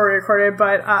to you before we recorded,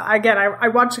 but again, I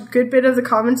watched a good bit of the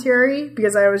commentary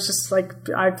because I was just like,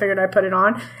 I figured I'd put it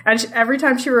on. And every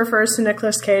time she refers to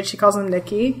Nicolas Cage, she calls him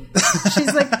Nicky.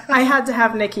 She's like, I had to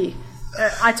have Nicky.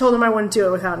 I told him I wouldn't do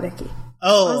it without Nicky.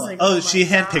 Oh, she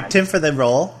handpicked him for the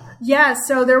role? Yeah,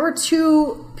 so there were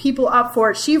 2 people up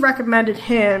for it. She recommended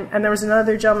him, and there was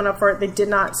another gentleman up for it. They did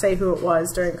not say who it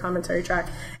was during the commentary track.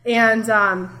 And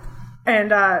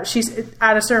she's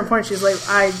at a certain point, she's like,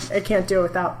 I can't do it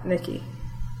without Nicky.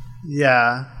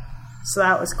 Yeah. So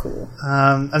that was cool.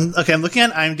 I'm looking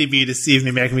at IMDb to see if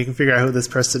maybe we can figure out who this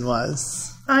person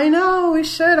was. I know, we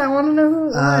should. I want to know who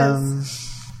it was.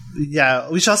 Yeah,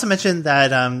 we should also mention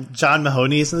that John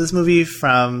Mahoney is in this movie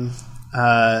from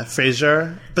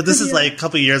Frasier, but this is like a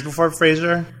couple years before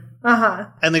Frasier.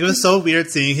 And like it was so weird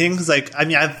seeing him because, like, I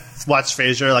mean, I've watched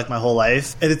Frasier like my whole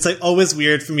life, and it's like always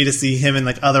weird for me to see him in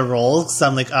like other roles. So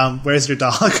I'm like, where's your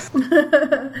dog?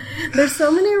 There's so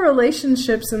many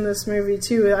relationships in this movie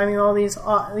too. I mean, all these,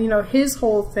 his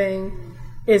whole thing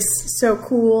is so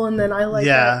cool, and then I like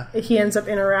that he ends up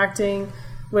interacting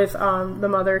with the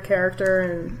mother character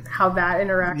and how that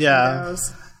interaction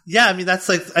goes. Yeah, I mean, that's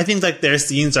like, I think like their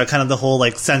scenes are kind of the whole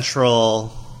like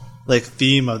central like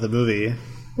theme of the movie.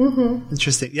 Mm-hmm.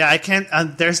 Interesting. Yeah, I can't.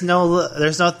 There's no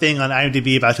thing on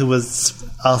IMDb about who was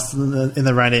else in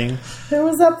the running. Who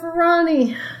was up for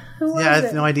Ronnie? Who was it? I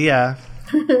have no idea.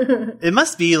 It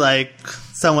must be like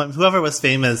whoever was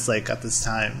famous like at this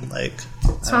time. Like,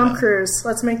 Tom Cruise.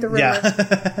 Let's make the rumor.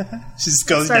 Yeah. She just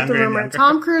goes Start younger the rumor. and younger.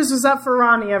 Tom Cruise was up for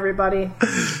Ronnie, everybody.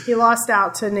 He lost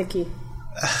out to Nikki.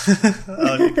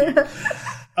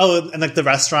 Oh, and like the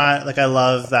restaurant, like I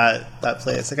love that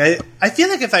place. Like I feel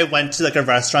like if I went to like a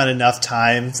restaurant enough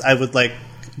times, I would like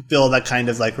build that kind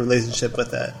of like relationship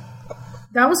with it.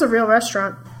 That was a real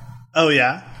restaurant. Oh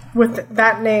yeah, with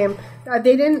that name.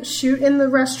 They didn't shoot in the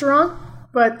restaurant,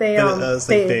 but they it was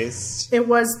like based. It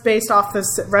was based off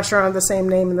this restaurant of the same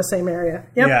name in the same area.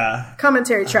 Yep. Yeah.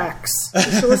 Commentary tracks. You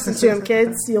should listen to them,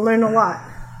 kids. You learn a lot.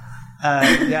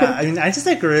 Yeah, I mean, I just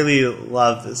like really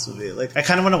love this movie. Like, I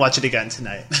kind of want to watch it again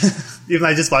tonight. Even though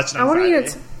I just watched it on Friday.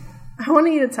 I want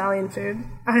to eat Italian food.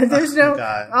 There's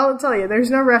I'll tell you,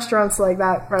 there's no restaurants like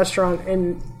that restaurant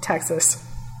in Texas.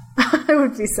 I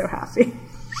would be so happy.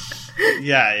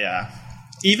 Yeah.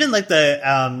 Even like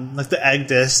the egg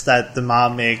dish that the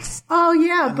mom makes. Oh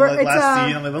yeah, but it's last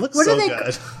scene, I'm like, it looks so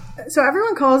good. So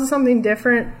everyone calls it something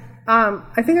different.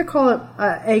 I think I call it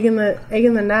egg in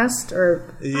the nest,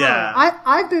 or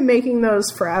I've been making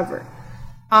those forever.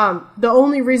 The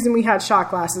only reason we had shot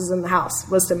glasses in the house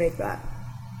was to make that.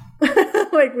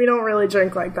 Like, we don't really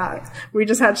drink like that. We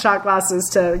just had shot glasses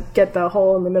to get the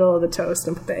hole in the middle of the toast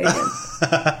and put the egg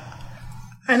in.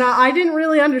 And I didn't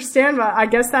really understand, but I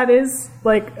guess that is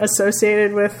like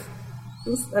associated with.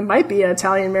 It might be an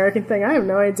Italian-American thing. I have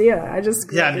no idea. I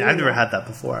just I've never had that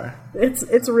before.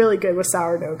 It's really good with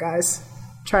sourdough, guys.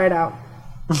 Try it out.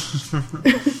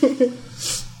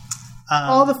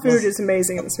 All the food is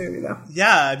amazing in this movie, though.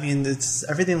 Yeah, I mean,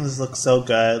 everything looks so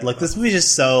good. Like, this movie is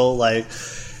just so like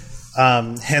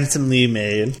handsomely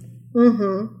made.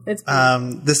 Mm-hmm. It's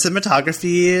the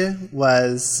cinematography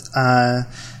was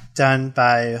done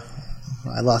by.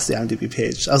 I lost the IMDb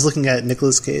page. I was looking at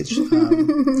Nicolas Cage.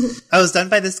 I was done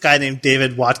by this guy named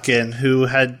David Watkin, who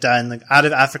had done like Out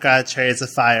of Africa, Chariots of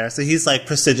Fire. So he's like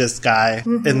prestigious guy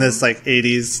in this like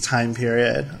 80s time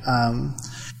period.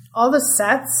 All the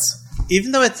sets,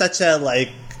 even though it's such a like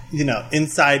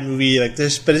inside movie, like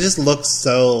but it just looks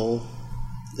so.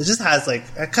 It just has like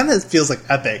it kind of feels like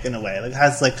epic in a way. Like it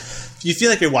has like you feel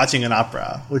like you're watching an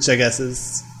opera, which I guess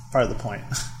is part of the point.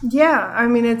 Yeah, I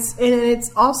mean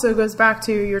it's also goes back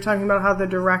to you're talking about how the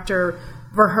director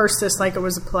rehearsed this like it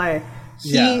was a play.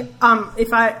 In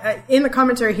the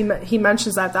commentary he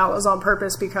mentions that was on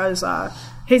purpose because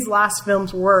his last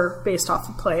films were based off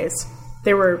of plays.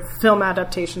 They were film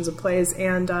adaptations of plays,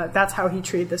 and that's how he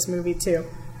treated this movie too.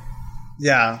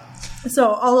 Yeah.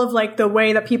 So all of like the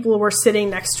way that people were sitting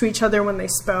next to each other when they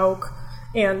spoke,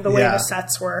 and the way the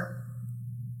sets were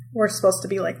supposed to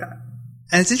be like that.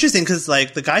 And it's interesting because,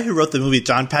 like, the guy who wrote the movie,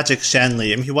 John Patrick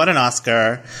Shanley, I mean, he won an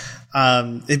Oscar.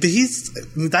 But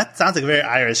that sounds like a very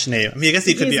Irish name. I mean, I guess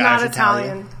he could be Irish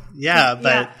Italian. Yeah,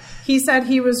 but he said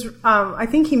he was. I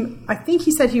think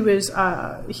he said he was.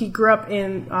 He grew up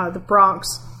in the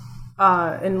Bronx,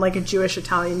 in like a Jewish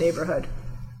Italian neighborhood,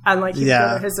 and like he'd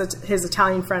go to his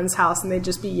Italian friend's house, and they'd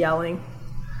just be yelling.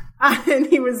 And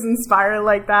he was inspired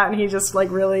like that, and he just like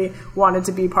really wanted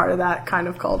to be part of that kind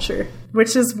of culture,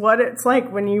 which is what it's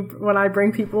like when I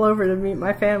bring people over to meet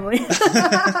my family.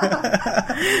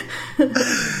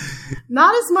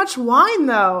 Not as much wine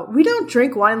though. We don't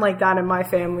drink wine like that in my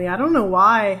family. I don't know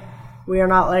why we are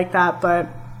not like that, but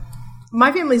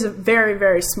my family's very,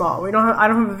 very small. I don't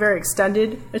have a very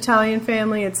extended Italian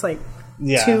family. It's like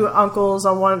 2 uncles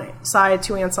on one side,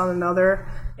 2 aunts on another,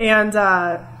 and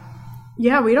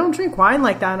yeah, we don't drink wine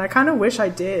like that, and I kind of wish I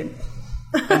did.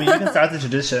 I mean, you can start the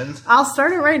tradition. I'll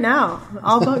start it right now.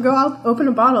 I'll go out, open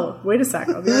a bottle. Wait a sec,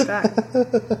 I'll be right back.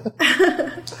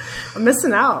 I'm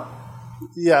missing out.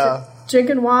 Yeah.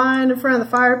 Drinking wine in front of the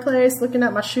fireplace, looking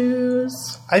at my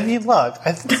shoes. I mean, look,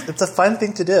 it's a fun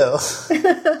thing to do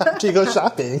after you go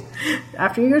shopping.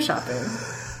 After you go shopping.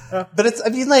 But it's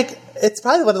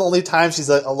probably one of the only times she's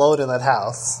like, alone in that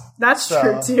house. That's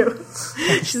true, too.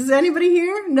 She says, anybody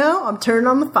here? No, I'm turning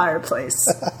on the fireplace.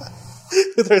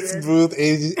 With her smooth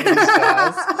 80s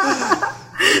jazz.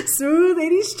 Smooth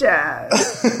 80s jazz.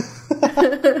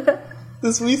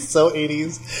 This movie's so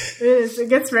 80s. It is. It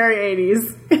gets very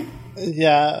 80s.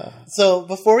 Yeah. So,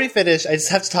 before we finish, I just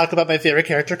have to talk about my favorite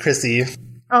character, Chrissy.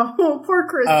 Oh, poor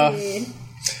Chrissy.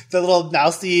 The little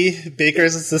mousy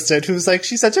baker's assistant who's like,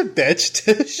 she's such a bitch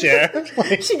to share.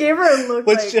 Like, she gave her a look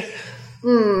like, yeah.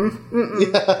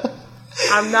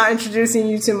 I'm not introducing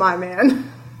you to my man.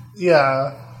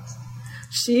 Yeah.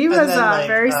 She was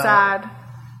very sad.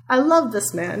 I love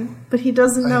this man, but he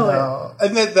doesn't know it.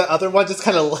 And then the other one just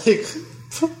kind of like,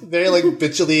 very like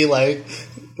bitchily, like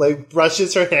like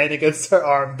brushes her hand against her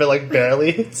arm, but like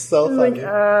barely. It's so funny.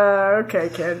 Like, okay,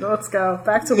 kid, let's go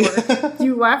back to work.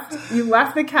 You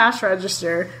left the cash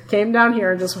register, came down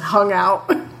here, and just hung out.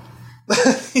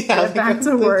 Yeah, back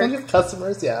to work.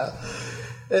 Customers, yeah.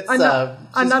 It's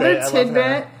another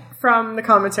tidbit from the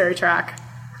commentary track.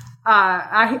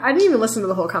 I didn't even listen to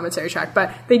the whole commentary track,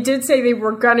 but they did say they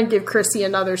were gonna give Chrissy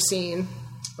another scene,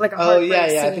 like a heartbreak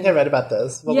scene. I think I read about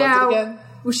this. What was it again?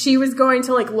 She was going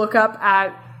to like look up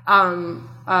at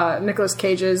Nicolas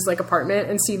Cage's like apartment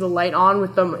and see the light on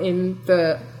with them in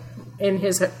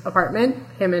his apartment,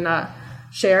 him and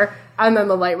Cher, and then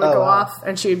the light would go off,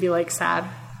 and she would be like sad.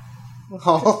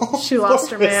 Oh, she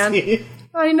lost her man.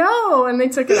 I know, and they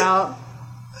took it out.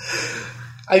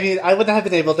 I mean, I wouldn't have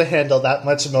been able to handle that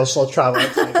much emotional trauma.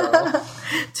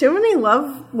 Too many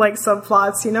love like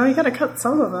subplots, you know. You got to cut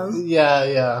some of them.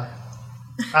 Yeah.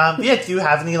 Do you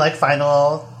have any like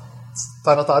final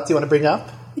thoughts you want to bring up?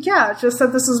 Yeah, just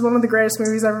that this is one of the greatest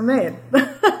movies ever made.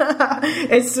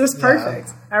 It's just perfect.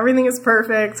 Yeah. Everything is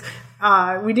perfect.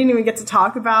 We didn't even get to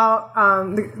talk about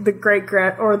the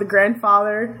the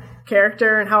grandfather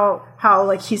character and how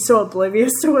like he's so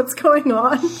oblivious to what's going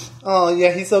on. Oh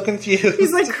yeah, he's so confused.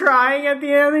 He's like crying at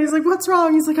the end. He's like, "What's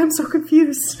wrong?" He's like, "I'm so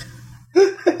confused."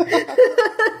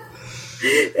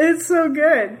 It's so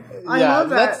good. I love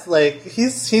that. That's like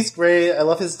he's great. I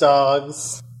love his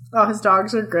dogs. Oh, his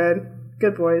dogs are good.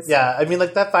 Good boys. Yeah, I mean,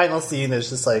 like that final scene is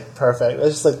just like perfect.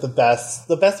 It's just like the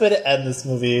best way to end this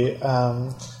movie.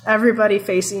 Everybody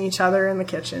facing each other in the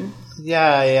kitchen.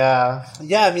 Yeah.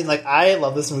 I mean, like I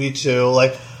love this movie too.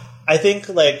 Like, I think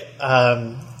like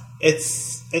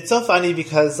it's so funny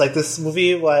because like this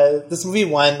movie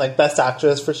won like Best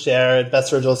Actress for Cher and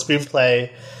Best Original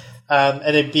Screenplay,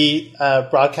 and it beat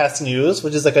Broadcast News,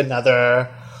 which is like another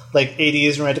like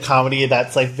 80s romantic comedy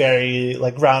that's like very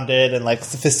like grounded and like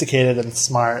sophisticated and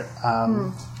smart,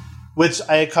 which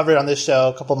I covered on this show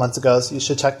a couple months ago, so you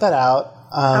should check that out.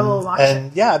 I will watch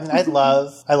it. Yeah, I mean, I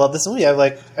love this movie.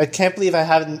 I can't believe I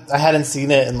hadn't seen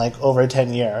it in like over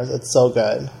 10 years. It's so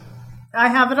good. I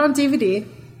have it on DVD.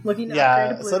 Looking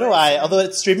at so do I. Although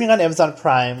it's streaming on Amazon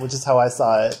Prime, which is how I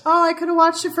saw it. Oh, I could have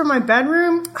watched it from my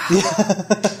bedroom.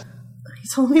 He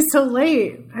told me so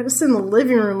late. I had to sit in the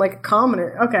living room like a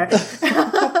commoner. Okay.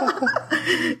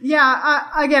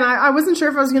 I wasn't sure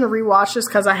if I was going to rewatch this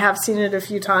because I have seen it a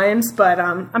few times, but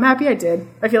I'm happy I did.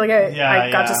 I feel like I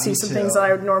got to see some things that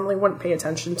I normally wouldn't pay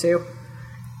attention to.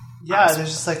 Yeah, there's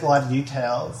just like a lot of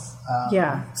details.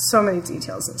 So many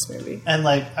details in this movie. And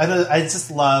like, I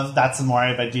just love That's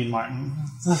Amore by Dean Martin.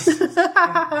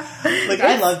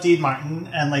 I love Dean Martin,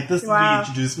 and like this movie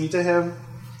introduced me to him.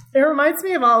 It reminds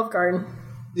me of Olive Garden.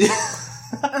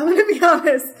 I'm going to be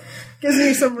honest. Gives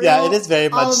me some real it is very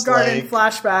much Olive Garden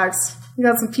flashbacks. You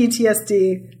got some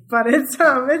PTSD, but it's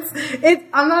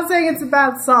I'm not saying it's a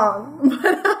bad song,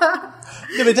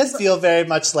 but it does feel very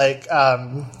much like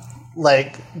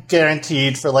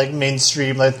guaranteed for like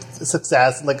mainstream like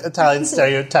success, like Italian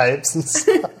stereotypes and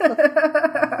stuff.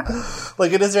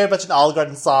 Like it is very much an Olive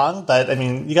Garden song, but I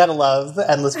mean you gotta love the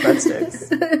Endless Breadsticks.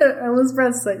 Endless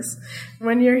Breadsticks.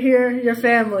 When you're here, your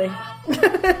family.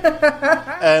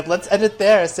 Let's end it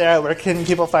there, Sarah. Where can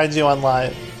people find you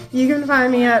online? You can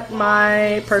find me at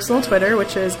my personal Twitter,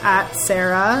 which is at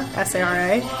Sarah,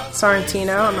 S-A-R-A,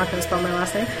 Sorrentino. I'm not going to spell my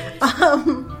last name.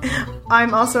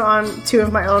 I'm also on 2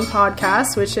 of my own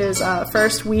podcasts, which is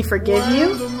first, We Forgive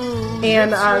You,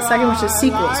 and second, which is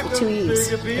Sequels, with 2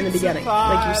 E's in the beginning.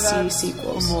 Like you see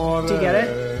sequels. Do you get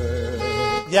it?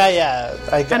 Yeah.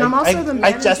 I'm also the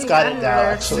I just got it now,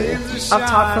 actually. Up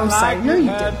Top Film site. No,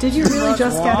 you did. Did you really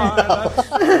just get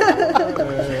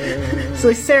it?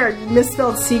 So, Sarah, you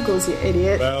misspelled sequels, you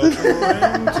idiot. God,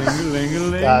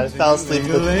 I fell asleep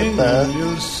with the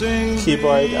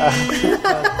keyboard.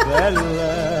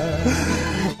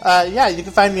 You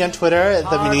can find me on Twitter at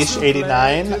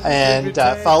TheManish89, and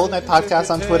follow my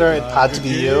podcast on Twitter at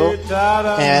Pod2BU.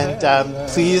 And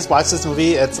please watch this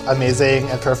movie; it's amazing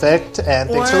and perfect.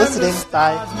 And thanks for listening.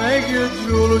 Bye. Make you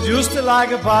drool just like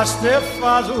a pasta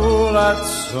fazool at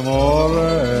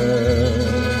Samore.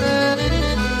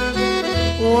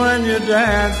 When you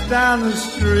dance down the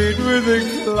street with a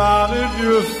cloud at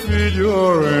your feet,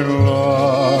 you're in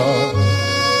love.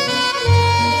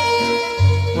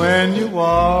 When you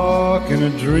walk in a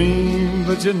dream,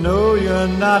 but you know you're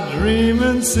not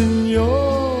dreaming,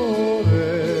 signore.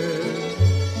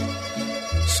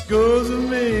 Excuse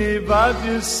me, but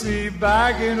you see,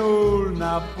 back in old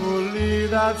Napoli,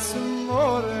 that's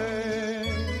amore.